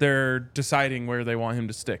they're deciding where they want him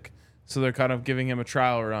to stick. So they're kind of giving him a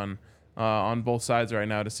trial run on both sides right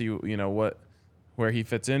now to see, where he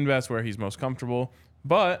fits in best, where he's most comfortable.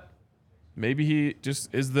 But maybe he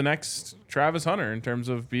just is the next Travis Hunter in terms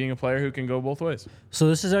of being a player who can go both ways. So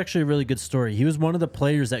this is actually a really good story. He was one of the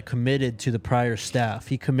players that committed to the prior staff.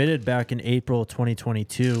 He committed back in April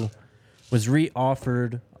 2022, was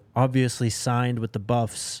re-offered, obviously signed with the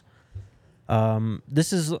Buffs.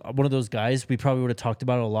 This is one of those guys we probably would have talked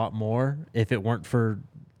about a lot more if it weren't for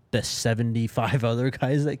the 75 other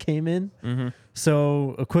guys that came in. Mm-hmm.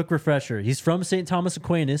 So a quick refresher. He's from St. Thomas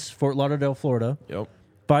Aquinas, Fort Lauderdale, Florida. Yep.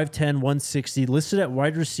 5'10", 160, listed at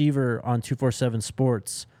wide receiver on 247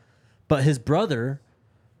 Sports. But his brother,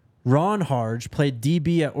 Ron Harge, played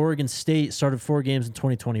DB at Oregon State, started 4 games in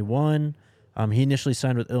 2021. He initially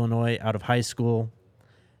signed with Illinois out of high school,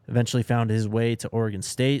 eventually found his way to Oregon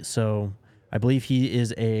State. So I believe he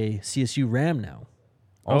is a CSU Ram now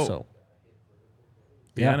also.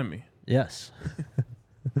 The enemy. Yes.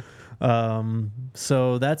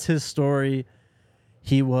 So that's his story.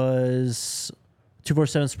 He was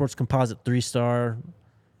 247 Sports Composite 3-star,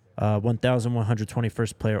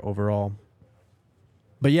 1,121st player overall.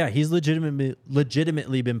 But yeah, he's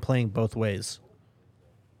legitimately been playing both ways.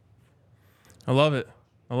 I love it.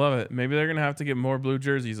 Maybe they're going to have to get more blue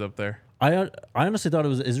jerseys up there. I honestly thought it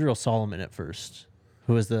was Israel Solomon at first,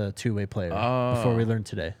 who was the two-way player before we learned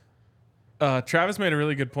today. Travis made a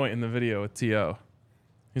really good point in the video with T.O.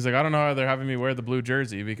 He's like, I don't know how they're having me wear the blue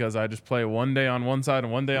jersey because I just play one day on one side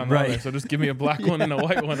and one day on the other. So just give me a black one and a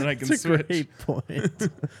white one and I can That's switch. A great point.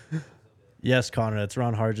 Yes, Connor, that's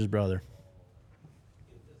Ron Harge's brother.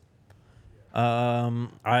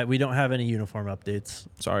 We don't have any uniform updates.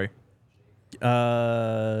 Sorry. You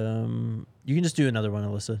can just do another one,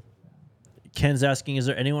 Alyssa. Ken's asking, is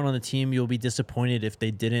there anyone on the team you'll be disappointed if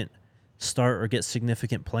they didn't start or get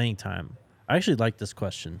significant playing time? I actually like this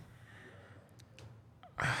question.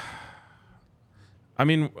 I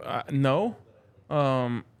mean, no.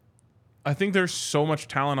 I think there's so much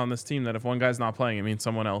talent on this team that if one guy's not playing, it means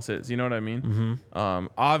someone else is. You know what I mean? Mm-hmm.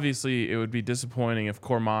 Obviously, it would be disappointing if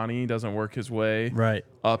Cormani doesn't work his way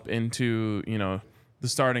up into the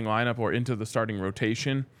starting lineup or into the starting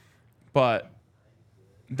rotation. But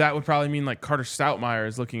that would probably mean like Carter Stoutmeyer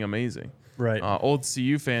is looking amazing. Right. Old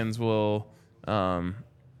CU fans will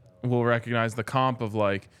recognize the comp of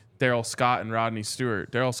like Darryl Scott and Rodney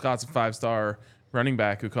Stewart. Darryl Scott's a 5-star running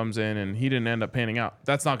back who comes in and he didn't end up panning out.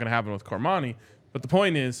 That's not going to happen with Cormani. But the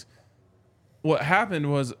point is, what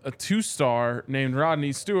happened was a 2-star named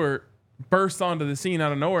Rodney Stewart burst onto the scene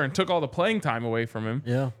out of nowhere and took all the playing time away from him.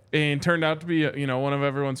 Yeah. And turned out to be one of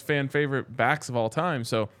everyone's fan favorite backs of all time.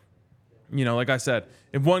 So, like I said,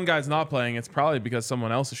 if one guy's not playing, it's probably because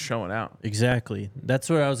someone else is showing out. Exactly. That's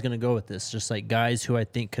where I was going to go with this. Just like guys who I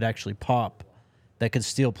think could actually pop that could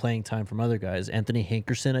steal playing time from other guys. Anthony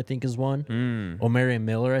Hankerson, I think, is one. Omarion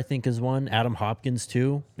Miller, I think, is one. Adam Hopkins,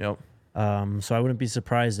 too. Yep. So I wouldn't be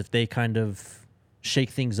surprised if they kind of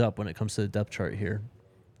shake things up when it comes to the depth chart here.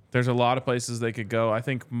 There's a lot of places they could go. I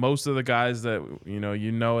think most of the guys that you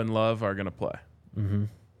know and love are going to play. Mm-hmm.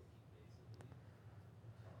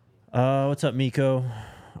 What's up, Miko?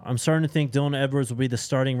 I'm starting to think Dylan Edwards will be the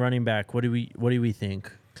starting running back. What do we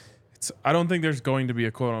think? I don't think there's going to be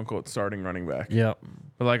a quote unquote starting running back. Yeah.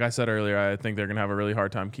 But like I said earlier, I think they're going to have a really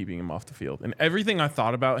hard time keeping him off the field. And everything I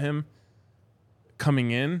thought about him coming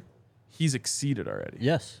in, he's exceeded already.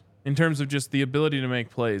 Yes. In terms of just the ability to make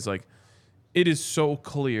plays, like it is so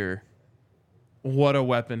clear what a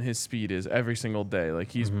weapon his speed is every single day. Like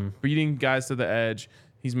he's beating guys to the edge.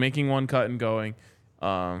 He's making one cut and going.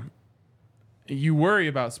 You worry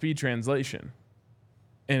about speed translation.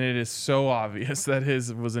 And it is so obvious that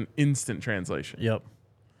his was an instant translation. Yep.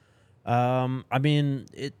 I mean,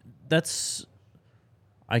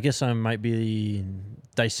 I guess I might be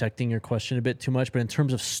dissecting your question a bit too much, but in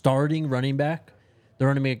terms of starting running back, the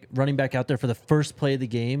running back out there for the first play of the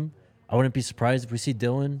game, I wouldn't be surprised if we see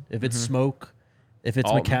Dylan, if it's Smoke, if it's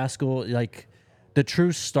Alton. McCaskill. Like the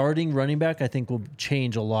true starting running back, I think will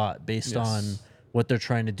change a lot based on what they're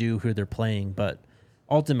trying to do, who they're playing. But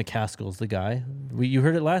Alton McCaskill's the guy. You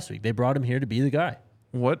heard it last week. They brought him here to be the guy.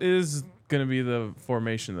 What is going to be the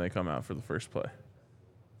formation they come out for the first play?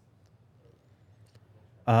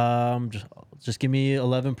 Just give me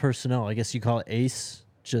 11 personnel. I guess you call it ace.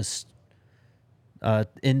 Just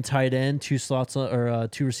in tight end, two slots or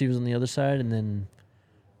two receivers on the other side, and then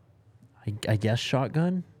I guess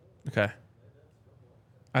shotgun. Okay.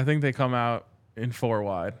 I think they come out in 4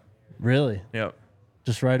 wide. Really? Yep.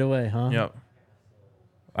 Just right away, huh? Yep.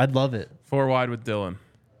 I'd love it. 4 wide with Dylan.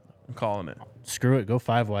 I'm calling it. Screw it. Go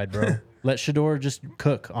 5 wide, bro. Let Shador just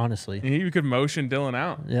cook, honestly. You could motion Dylan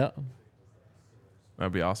out. Yeah.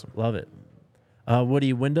 That'd be awesome. Love it.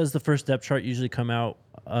 Woody, when does the first depth chart usually come out?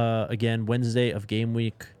 Again, Wednesday of game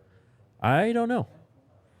week. I don't know.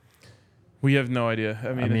 We have no idea.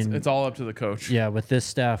 I mean, it's all up to the coach. Yeah, with this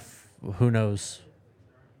staff, who knows?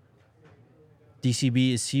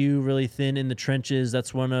 DCB is CU really thin in the trenches.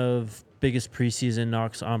 That's one of biggest preseason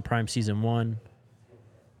knocks on Prime Season 1.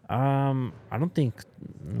 I don't think.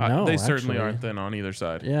 No, they certainly actually. aren't thin on either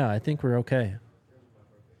side. Yeah, I think we're okay.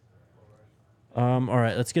 All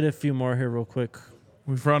right, let's get a few more here real quick.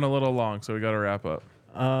 We've run a little long, so we got to wrap up.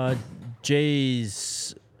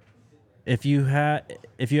 Jays, if you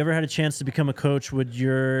ever had a chance to become a coach, would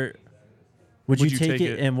you take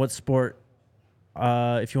it? And what sport?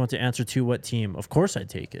 If you want to answer to what team, of course I'd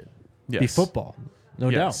take it. Yes. Be football,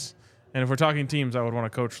 no doubt. And if we're talking teams, I would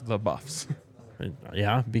want to coach the Buffs.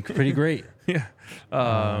 Yeah, be pretty great. Yeah,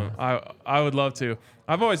 I would love to.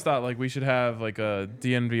 I've always thought like we should have like a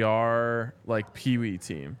DNVR like Pee-wee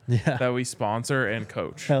team that we sponsor and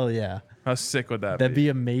coach. Hell yeah. How sick would that be? That'd be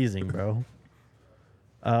amazing, bro.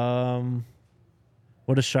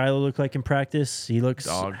 What does Shiloh look like in practice? He looks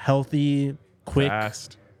healthy, quick,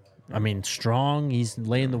 fast. I mean, strong. He's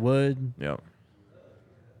laying the wood. Yep.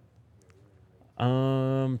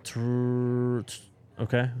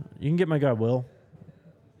 Okay. You can get my guy, Will.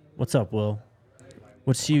 What's up, Will?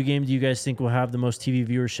 What CU game do you guys think will have the most TV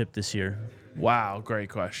viewership this year? Wow, great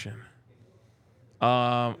question.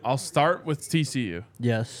 I'll start with TCU.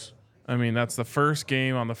 Yes. I mean, that's the first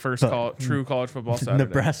game on the first true college football Saturday.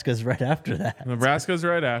 Nebraska's right after that. Nebraska's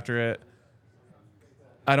right after it.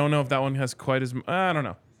 I don't know if that one has quite as... I don't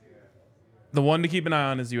know. The one to keep an eye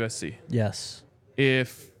on is USC. Yes.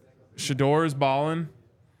 If Shador is balling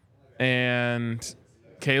and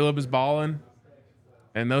Caleb is balling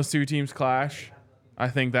and those two teams clash, I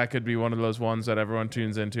think that could be one of those ones that everyone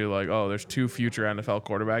tunes into like, oh, there's 2 future NFL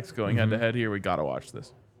quarterbacks going head-to-head here. We got to watch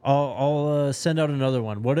this. I'll send out another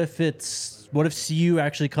one. What if CU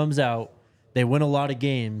actually comes out, they win a lot of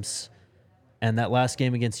games, and that last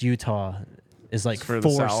game against Utah is like for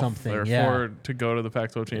 4 something. Or yeah. 4 to go to the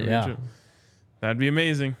Pac-12 championship. Yeah. That'd be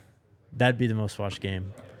amazing. That'd be the most watched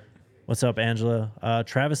game. What's up, Angela?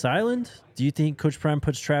 Travis Island? Do you think Coach Prime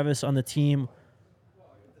puts Travis on the team?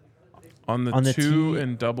 On the 2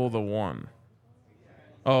 and double the 1.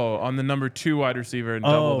 Oh, on the number 2 wide receiver and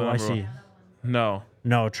double the number 1. I see.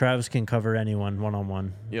 No, Travis can cover anyone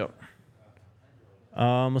one-on-one. Yep.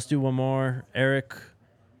 Let's do one more. Eric,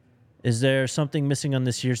 is there something missing on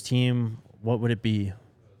this year's team? What would it be?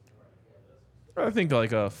 I think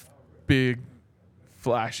like a big,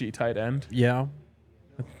 flashy tight end. Yeah.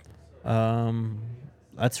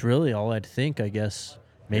 That's really all I'd think, I guess.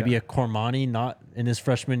 Maybe a Cormani, not in his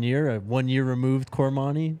freshman year, a 1 year removed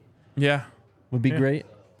Cormani. Yeah. Would be great.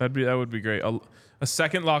 That would be great. A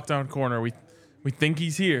second lockdown corner. We think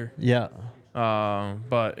he's here. Yeah.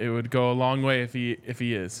 But it would go a long way if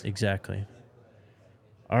he is. Exactly.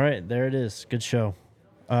 All right, there it is. Good show.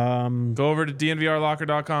 Go over to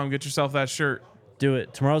dnvrlocker.com, get yourself that shirt. Do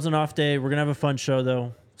it. Tomorrow's an off day. We're gonna have a fun show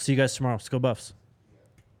though. See you guys tomorrow. Let's go Buffs.